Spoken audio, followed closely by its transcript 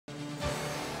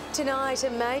Tonight, a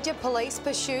major police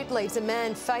pursuit leaves a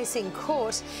man facing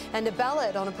court and a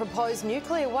ballot on a proposed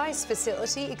nuclear waste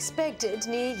facility expected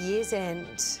near year's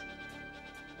end.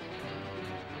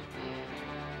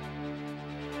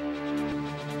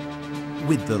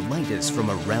 With the latest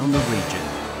from around the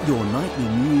region, your nightly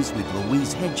news with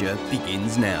Louise Hedger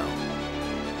begins now.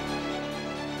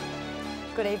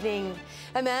 Good evening.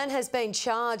 A man has been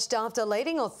charged after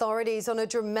leading authorities on a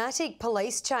dramatic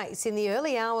police chase in the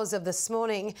early hours of this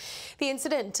morning. The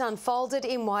incident unfolded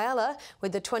in Whyalla,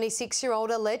 with the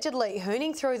 26-year-old allegedly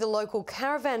hooning through the local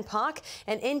caravan park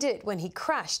and ended when he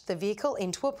crashed the vehicle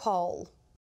into a pole.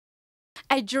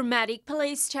 A dramatic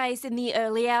police chase in the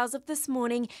early hours of this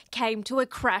morning came to a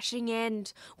crashing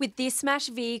end, with this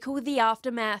smashed vehicle the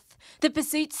aftermath. The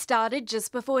pursuit started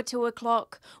just before 2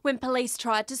 o'clock, when police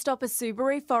tried to stop a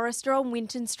Subaru Forester on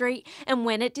Winton Street, and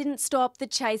when it didn't stop, the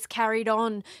chase carried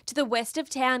on to the west of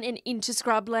town and into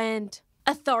scrubland.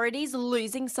 Authorities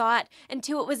losing sight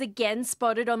until it was again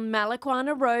spotted on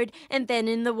Malakwana Road and then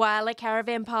in the Whyalla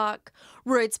Caravan Park.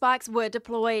 Road spikes were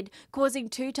deployed, causing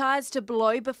two tyres to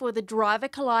blow before the driver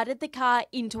collided the car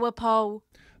into a pole.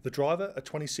 The driver, a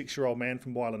 26-year-old man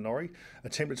from Whyalla,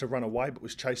 attempted to run away but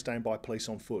was chased down by police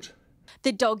on foot.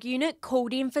 The dog unit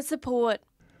called in for support.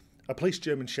 A police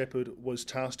German Shepherd was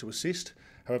tasked to assist.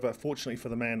 However, fortunately for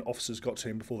the man, officers got to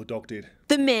him before the dog did.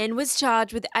 The man was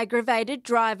charged with aggravated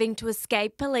driving to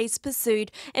escape police pursuit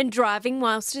and driving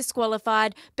whilst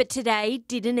disqualified, but today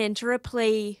didn't enter a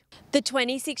plea. The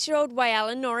 26-year-old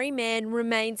Whyalla man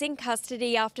remains in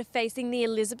custody after facing the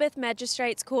Elizabeth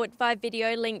Magistrates Court via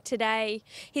video link today.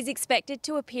 He's expected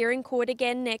to appear in court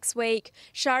again next week.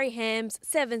 Shari Hams,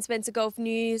 7 Spencer Gulf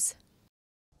News.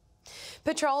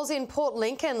 Patrols in Port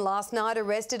Lincoln last night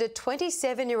arrested a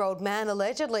 27-year-old man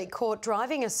allegedly caught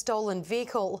driving a stolen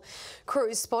vehicle.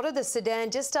 Crews spotted the sedan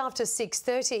just after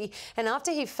 6:30, and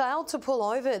after he failed to pull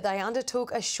over, they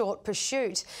undertook a short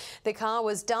pursuit. The car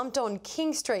was dumped on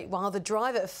King Street while the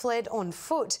driver fled on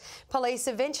foot. Police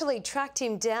eventually tracked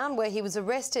him down, where he was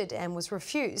arrested and was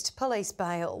refused police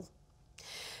bail.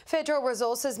 Federal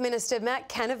Resources Minister Matt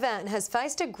Canavan has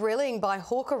faced a grilling by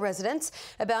Hawker residents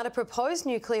about a proposed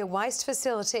nuclear waste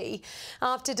facility.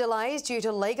 After delays due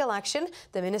to legal action,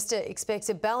 the minister expects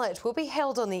a ballot will be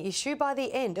held on the issue by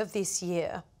the end of this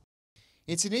year.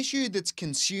 It's an issue that's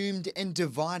consumed and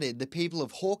divided the people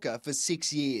of Hawker for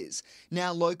 6 years.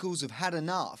 Now locals have had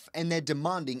enough and they're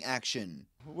demanding action.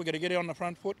 We're going to get it on the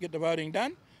front foot, get the voting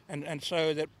done, and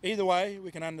so that either way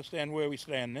we can understand where we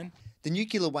stand then. The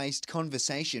nuclear waste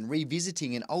conversation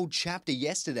revisiting an old chapter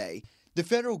yesterday. The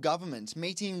federal government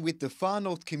meeting with the Far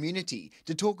North community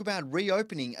to talk about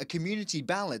reopening a community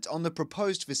ballot on the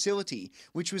proposed facility,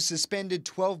 which was suspended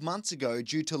 12 months ago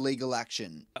due to legal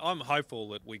action. I'm hopeful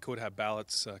that we could have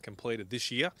ballots completed this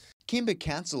year. Kimber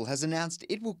Council has announced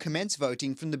it will commence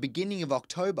voting from the beginning of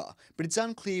October, but it's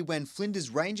unclear when Flinders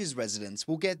Ranges residents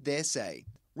will get their say.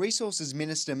 Resources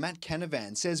Minister Matt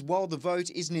Canavan says while the vote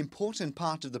is an important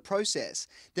part of the process,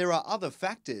 there are other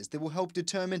factors that will help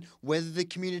determine whether the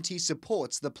community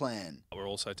supports the plan. We're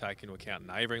also taking into account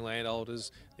neighbouring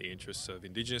landholders, the interests of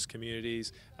Indigenous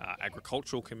communities,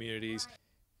 agricultural communities.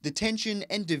 The tension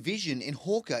and division in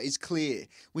Hawker is clear,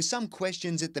 with some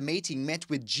questions at the meeting met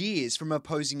with jeers from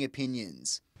opposing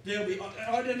opinions. There'll be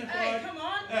identified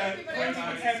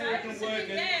Aboriginal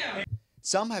workers.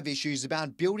 Some have issues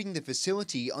about building the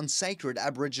facility on sacred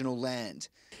Aboriginal land.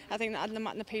 I think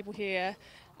the people here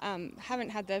haven't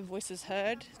had their voices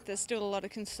heard. There's still a lot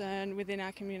of concern within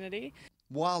our community.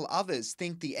 While others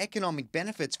think the economic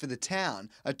benefits for the town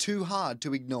are too hard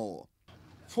to ignore.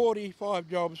 45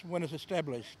 jobs when it's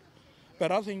established,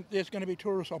 but I think there's going to be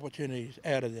tourist opportunities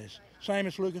out of this, same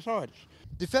as Lucas Heights.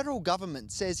 The federal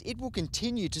government says it will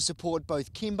continue to support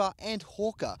both Kimber and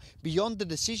Hawker beyond the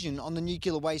decision on the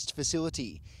nuclear waste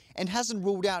facility, and hasn't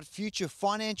ruled out future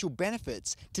financial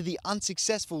benefits to the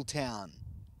unsuccessful town.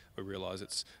 We realise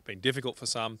it's been difficult for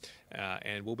some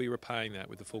and we'll be repaying that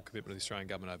with the full commitment of the Australian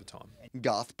Government over time.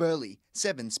 Garth Burley,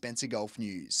 7 Spencer Gulf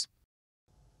News.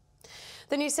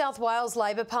 The New South Wales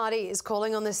Labor Party is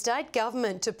calling on the state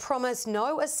government to promise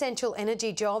no essential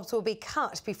energy jobs will be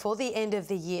cut before the end of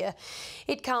the year.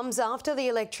 It comes after the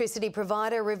electricity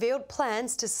provider revealed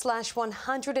plans to slash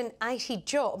 180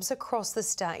 jobs across the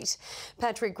state.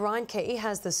 Patrick Reinke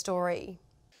has the story.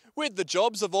 With the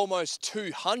jobs of almost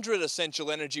 200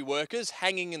 essential energy workers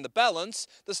hanging in the balance,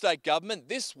 the state government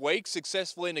this week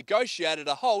successfully negotiated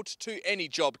a halt to any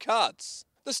job cuts.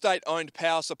 The state-owned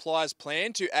power supplier's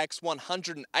plan to axe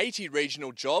 180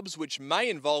 regional jobs, which may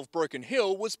involve Broken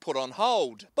Hill, was put on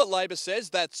hold. But Labor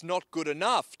says that's not good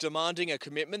enough, demanding a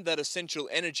commitment that essential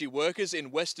energy workers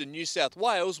in Western New South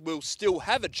Wales will still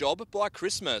have a job by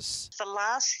Christmas. The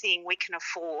last thing we can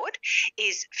afford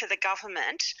is for the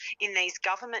government in these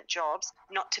government jobs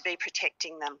not to be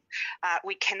protecting them.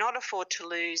 We cannot afford to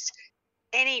lose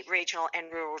any regional and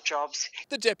rural jobs.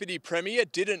 The Deputy Premier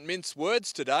didn't mince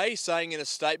words today, saying in a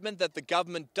statement that the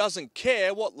government doesn't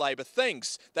care what Labor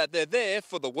thinks, that they're there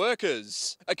for the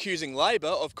workers, accusing Labor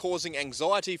of causing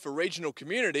anxiety for regional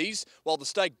communities while the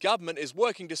state government is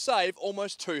working to save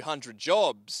almost 200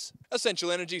 jobs.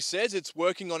 Essential Energy says it's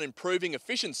working on improving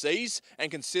efficiencies and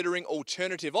considering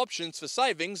alternative options for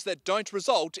savings that don't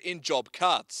result in job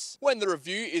cuts. When the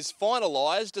review is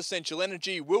finalised, Essential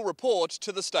Energy will report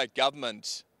to the state government.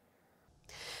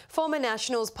 Former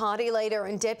Nationals Party leader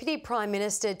and Deputy Prime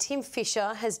Minister Tim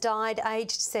Fischer has died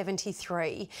aged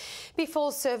 73.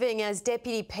 Before serving as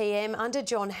Deputy PM under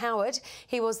John Howard,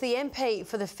 he was the MP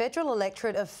for the federal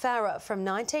electorate of Farrer from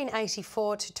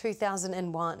 1984 to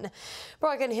 2001.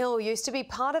 Broken Hill used to be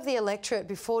part of the electorate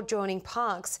before joining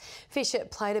Parkes. Fischer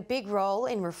played a big role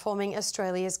in reforming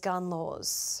Australia's gun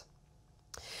laws.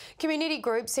 Community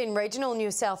groups in regional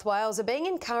New South Wales are being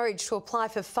encouraged to apply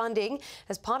for funding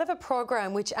as part of a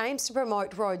program which aims to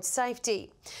promote road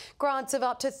safety. Grants of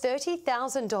up to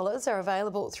 $30,000 are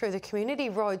available through the Community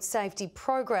Road Safety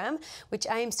Program, which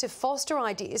aims to foster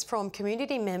ideas from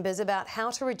community members about how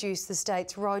to reduce the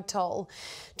state's road toll.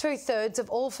 2/3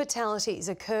 of all fatalities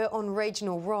occur on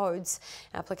regional roads.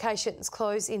 Applications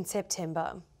close in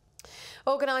September.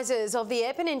 Organisers of the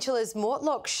Eyre Peninsula's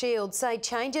Mortlock Shield say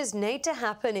changes need to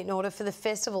happen in order for the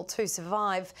festival to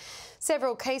survive.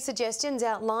 Several key suggestions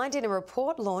outlined in a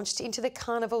report launched into the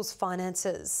carnival's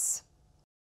finances.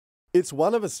 It's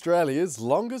one of Australia's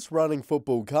longest running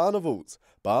football carnivals,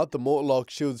 but the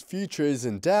Mortlock Shield's future is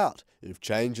in doubt if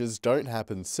changes don't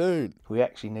happen soon. We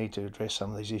actually need to address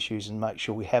some of these issues and make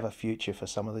sure we have a future for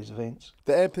some of these events.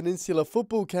 The Eyre Peninsula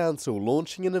Football Council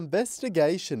launching an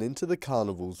investigation into the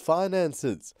carnival's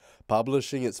finances,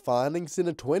 publishing its findings in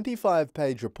a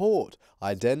 25-page report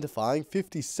identifying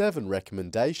 57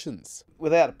 recommendations.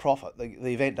 Without a profit, the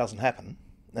event doesn't happen.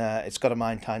 It's got to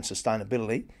maintain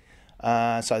sustainability.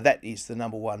 So that is the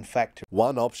number one factor.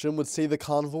 One option would see the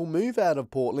carnival move out of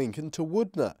Port Lincoln to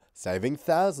Woodner, saving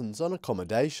thousands on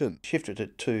accommodation. Shifted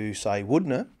it to, say,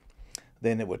 Woodner,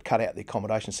 then it would cut out the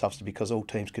accommodation subsidy because all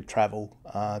teams could travel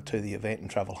to the event and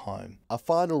travel home. A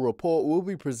final report will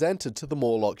be presented to the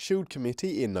Mortlock Shield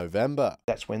Committee in November.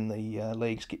 That's when the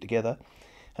leagues get together,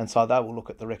 and so they will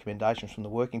look at the recommendations from the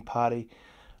Working Party,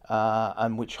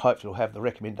 and which hopefully will have the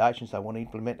recommendations they want to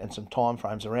implement and some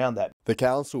timeframes around that. The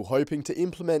council hoping to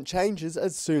implement changes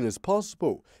as soon as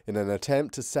possible in an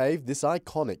attempt to save this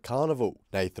iconic carnival.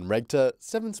 Nathan Regter,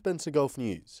 7 Spencer Golf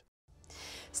News.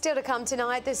 Still to come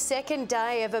tonight, the second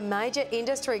day of a major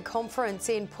industry conference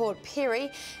in Port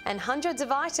Pirie and hundreds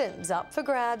of items up for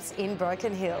grabs in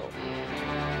Broken Hill.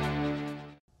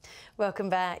 Welcome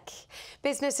back.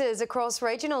 Businesses across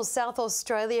regional South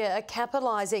Australia are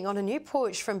capitalising on a new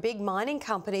push from big mining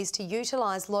companies to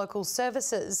utilise local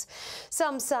services.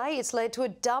 Some say it's led to a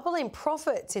double in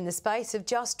profits in the space of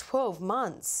just 12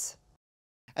 months.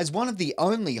 As one of the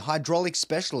only hydraulic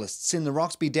specialists in the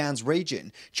Roxby Downs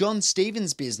region, John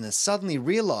Stevens' business suddenly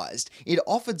realised it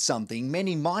offered something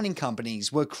many mining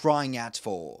companies were crying out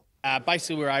for.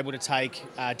 Basically, we were able to take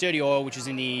dirty oil, which is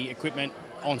in the equipment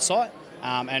on site,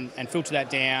 and filter that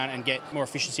down and get more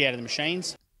efficiency out of the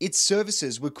machines. Its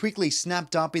services were quickly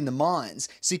snapped up in the mines,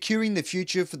 securing the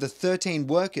future for the 13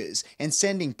 workers and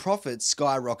sending profits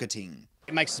skyrocketing.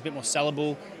 It makes us a bit more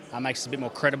sellable, makes us a bit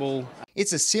more credible.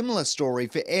 It's a similar story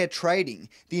for Eyre Trading.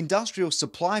 The industrial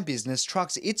supply business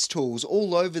trucks its tools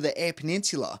all over the Eyre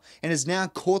Peninsula and has now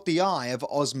caught the eye of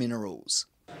Oz Minerals.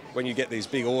 When you get these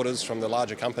big orders from the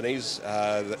larger companies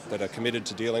that are committed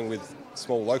to dealing with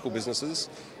small local businesses,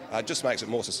 it just makes it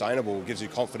more sustainable, gives you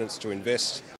confidence to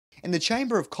invest. And the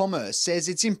Chamber of Commerce says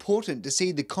it's important to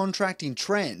see the contracting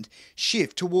trend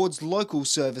shift towards local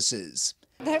services.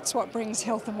 That's what brings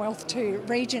health and wealth to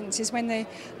regions, is when the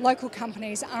local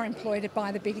companies are employed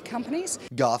by the bigger companies.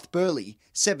 Garth Burley,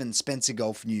 7 Spencer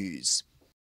Golf News.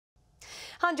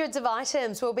 Hundreds of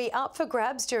items will be up for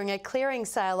grabs during a clearing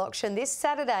sale auction this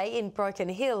Saturday in Broken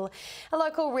Hill. A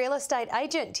local real estate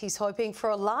agent is hoping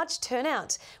for a large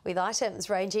turnout, with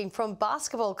items ranging from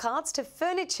basketball cards to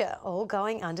furniture all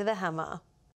going under the hammer.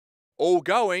 all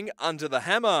going under the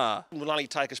hammer. It will only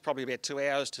take us probably about 2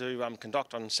 hours to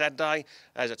conduct on Saturday,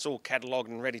 as it's all catalogued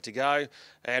and ready to go,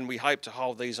 and we hope to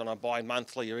hold these on a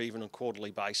bi-monthly or even a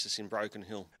quarterly basis in Broken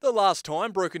Hill. The last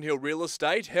time Broken Hill Real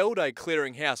Estate held a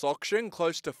clearinghouse auction,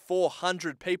 close to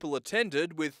 400 people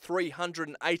attended with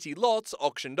 380 lots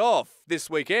auctioned off. This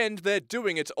weekend they're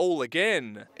doing it all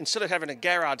again. Instead of having a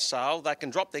garage sale, they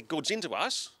can drop their goods into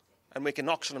us and we can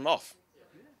auction them off,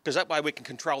 because that way we can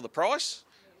control the price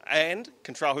and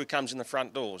control who comes in the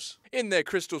front doors. In their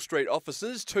Crystal Street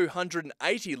offices,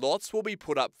 280 lots will be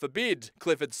put up for bid.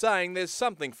 Clifford saying there's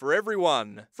something for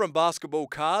everyone. From basketball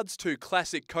cards to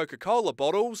classic Coca-Cola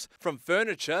bottles, from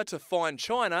furniture to fine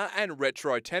china and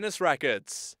retro tennis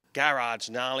rackets. Garage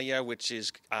Nalia, which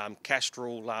is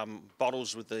Castrol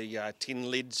bottles with the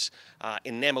tin lids,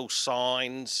 enamel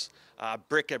signs,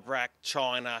 bric-a-brac,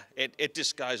 china, it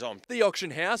just goes on. The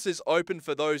auction house is open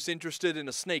for those interested in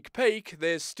a sneak peek.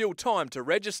 There's still time to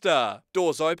register.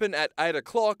 Doors open at 8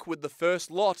 o'clock with the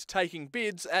first lot taking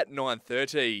bids at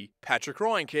 9:30. Patrick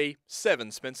Reinke,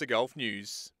 7 Spencer Gulf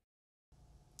News.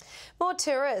 More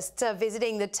tourists are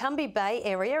visiting the Tumby Bay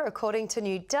area according to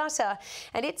new data,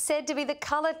 and it's said to be the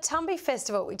Colour Tumby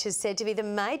Festival, which is said to be the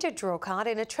major drawcard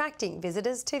in attracting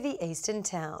visitors to the eastern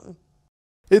town.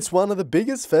 It's one of the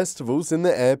biggest festivals in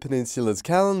the Eyre Peninsula's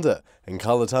calendar, and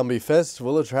Colour Tumby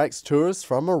Festival attracts tourists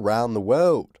from around the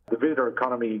world. The visitor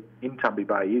economy in Tumby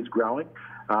Bay is growing,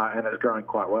 and it's growing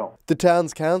quite well. The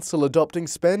town's council adopting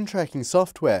spend tracking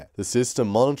software, the system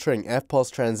monitoring EFTPOS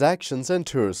transactions and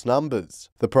tourist numbers.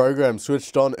 The program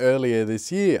switched on earlier this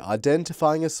year,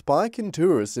 identifying a spike in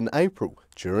tourists in April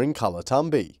during Colour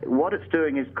Tumby. What it's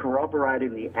doing is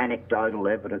corroborating the anecdotal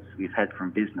evidence we've had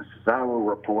from businesses. They were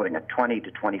reporting a 20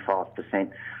 to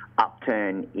 25%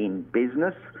 upturn in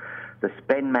business. The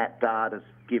spend map data's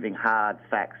giving hard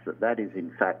facts that is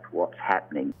in fact what's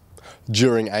happening.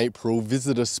 During April,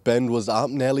 visitor spend was up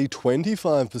nearly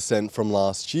 25% from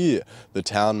last year, the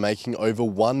town making over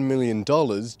 $1 million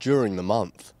during the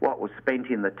month. What was spent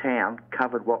in the town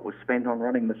covered what was spent on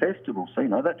running the festival,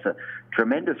 so that's a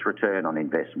tremendous return on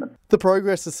investment. The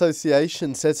Progress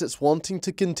Association says it's wanting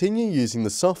to continue using the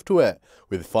software,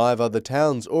 with 5 other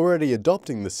towns already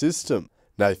adopting the system.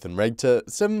 Nathan Regter,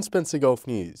 7 Spencer Gulf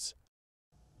News.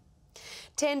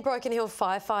 10 Broken Hill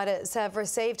firefighters have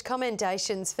received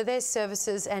commendations for their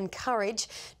services and courage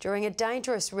during a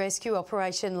dangerous rescue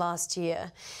operation last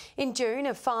year. In June,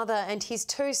 a father and his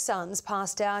 2 sons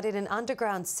passed out in an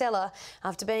underground cellar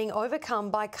after being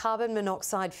overcome by carbon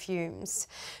monoxide fumes.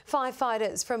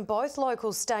 Firefighters from both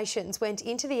local stations went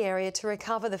into the area to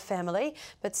recover the family,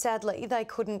 but sadly they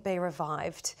couldn't be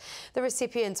revived. The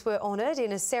recipients were honoured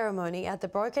in a ceremony at the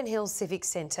Broken Hill Civic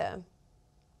Centre.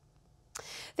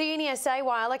 The UniSA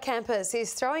Whyalla campus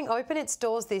is throwing open its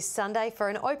doors this Sunday for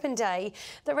an open day.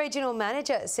 The regional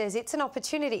manager says it's an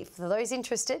opportunity for those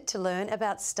interested to learn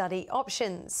about study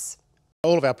options.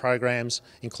 All of our programs,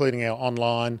 including our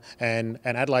online and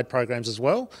Adelaide programs as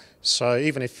well. So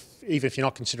even if you're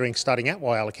not considering studying at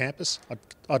Whyalla campus,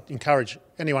 I'd encourage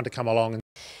anyone to come along.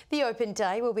 The open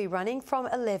day will be running from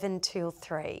 11 till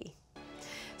 3.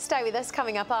 Stay with us.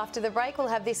 Coming up after the break, we'll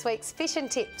have this week's Fish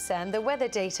and Tips and the weather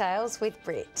details with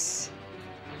Britt.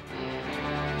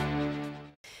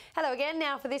 Hello again.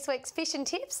 Now for this week's Fish and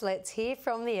Tips, let's hear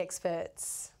from the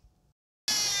experts.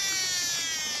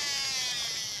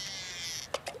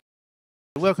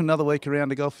 Welcome another week around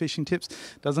to Golf Fishing Tips.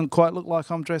 Doesn't quite look like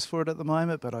I'm dressed for it at the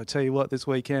moment, but I tell you what, this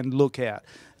weekend, look out.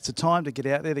 It's a time to get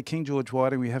out there to King George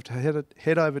Whiting. We have to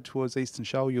head over towards Eastern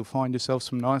Shoal. You'll find yourself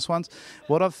some nice ones.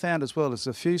 What I've found as well is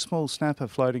a few small snapper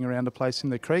floating around the place in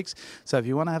the creeks. So if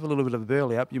you want to have a little bit of a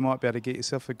burley up, you might be able to get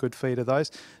yourself a good feed of those.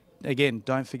 Again,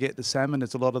 don't forget the salmon.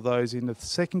 There's a lot of those in the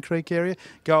second creek area.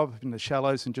 Go up in the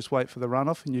shallows and just wait for the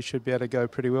runoff and you should be able to go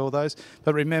pretty well with those.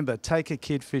 But remember, take a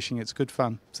kid fishing. It's good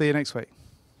fun. See you next week.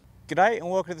 G'day and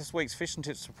welcome to this week's Fish and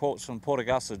Tips reports from Port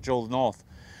Augusta, Jewel North.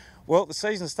 Well, the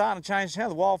season's starting to change now.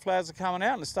 The wildflowers are coming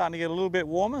out and it's starting to get a little bit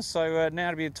warmer. So now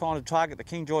would be the time to target the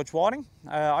King George Whiting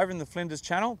over in the Flinders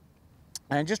Channel.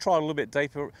 And just try a little bit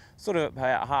deeper, sort of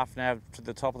about half an hour to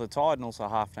the top of the tide and also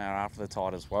half an hour after the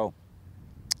tide as well.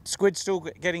 Squid still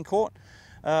getting caught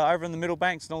over in the middle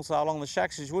banks and also along the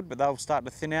shacks as you would, but they'll start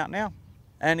to thin out now.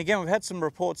 And again, we've had some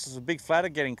reports of a big flatter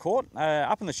getting caught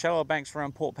up in the shallower banks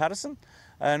around Port Patterson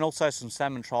and also some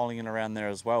salmon trolling in around there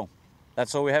as well.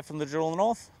 That's all we have from the Jewel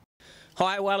North.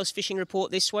 Hi, Whalers Fishing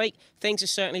Report this week. Things have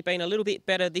certainly been a little bit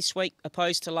better this week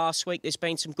opposed to last week. There's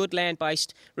been some good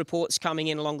land-based reports coming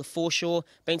in along the foreshore,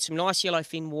 been some nice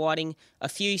yellowfin whiting, a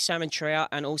few salmon trout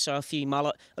and also a few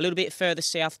mullet. A little bit further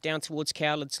south down towards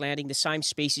Cowlands Landing, the same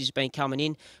species have been coming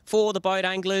in. For the boat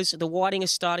anglers, the whiting is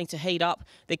starting to heat up.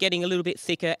 They're getting a little bit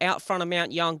thicker. Out front of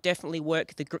Mount Young, definitely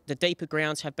work. The deeper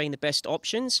grounds have been the best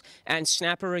options. And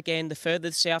snapper, again, the further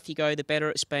south you go, the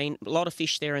better it's been. A lot of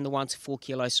fish there in the 1 to 4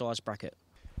 kilo size bracket.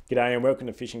 G'day and welcome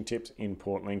to Fishing Tips in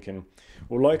Port Lincoln.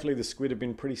 Well, locally the squid have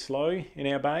been pretty slow in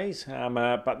our bays,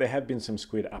 but there have been some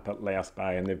squid up at Louth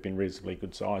Bay and they've been reasonably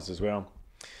good size as well.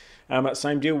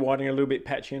 Same deal, whiting a little bit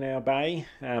patchy in our bay,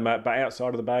 but outside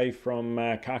of the bay from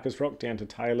Carcass Rock down to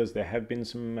Taylor's there have been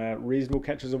some reasonable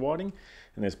catches of whiting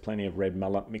and there's plenty of red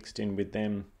mullet mixed in with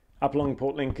them. Up along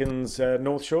Port Lincoln's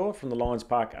North Shore from the Lions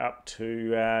Park up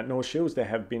to North Shields there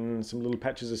have been some little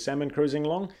patches of salmon cruising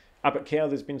along. Up at Cow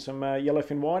there's been some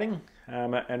yellowfin whiting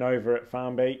and over at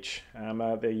Farm Beach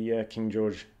the King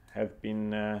George have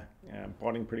been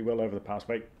biting pretty well over the past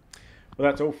week. Well,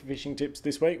 that's all for Fishing Tips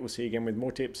this week. We'll see you again with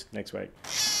more tips next week.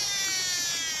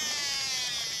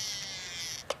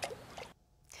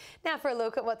 Now for a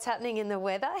look at what's happening in the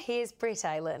weather, here's Britt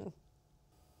Aylen.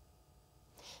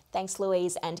 Thanks,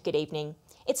 Louise, and good evening.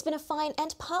 It's been a fine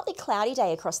and partly cloudy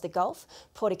day across the Gulf.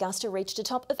 Port Augusta reached a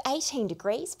top of 18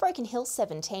 degrees, Broken Hill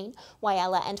 17,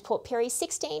 Whyalla and Port Pirie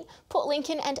 16, Port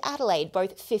Lincoln and Adelaide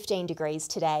both 15 degrees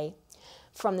today.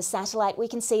 From the satellite, we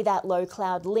can see that low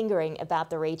cloud lingering about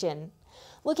the region.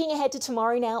 Looking ahead to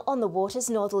tomorrow now, on the waters,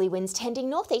 northerly winds tending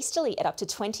northeasterly at up to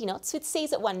 20 knots with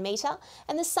seas at 1 metre,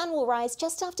 and the sun will rise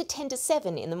just after 10 to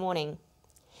 7 in the morning.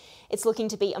 It's looking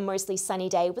to be a mostly sunny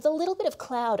day with a little bit of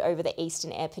cloud over the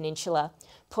eastern Eyre Peninsula.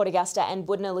 Port Augusta and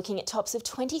Woodner looking at tops of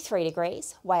 23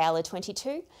 degrees, Whyalla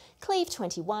 22, Cleve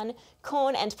 21,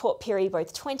 Corn and Port Pirie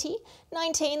both 20,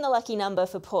 19 the lucky number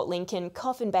for Port Lincoln,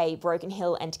 Coffin Bay, Broken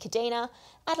Hill and Kadina,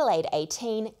 Adelaide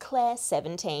 18, Clare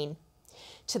 17.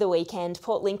 To the weekend,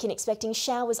 Port Lincoln expecting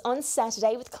showers on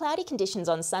Saturday with cloudy conditions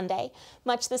on Sunday.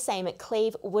 Much the same at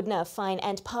Cleve, Woodner, fine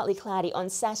and partly cloudy on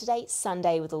Saturday,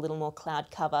 Sunday with a little more cloud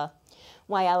cover.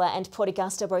 Whyalla and Port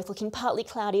Augusta both looking partly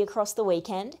cloudy across the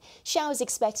weekend. Showers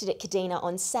expected at Kadina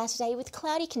on Saturday with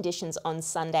cloudy conditions on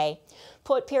Sunday.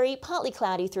 Port Pirie partly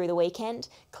cloudy through the weekend.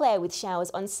 Clare with showers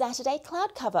on Saturday,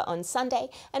 cloud cover on Sunday.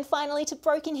 And finally to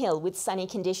Broken Hill with sunny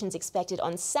conditions expected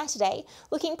on Saturday,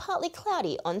 looking partly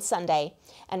cloudy on Sunday.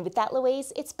 And with that,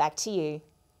 Louise, it's back to you.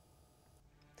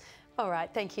 All right,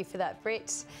 thank you for that,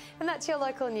 Britt. And that's your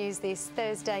local news this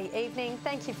Thursday evening.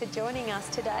 Thank you for joining us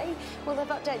today. We'll have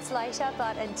updates later,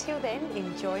 but until then,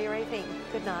 enjoy your evening.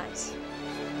 Good night.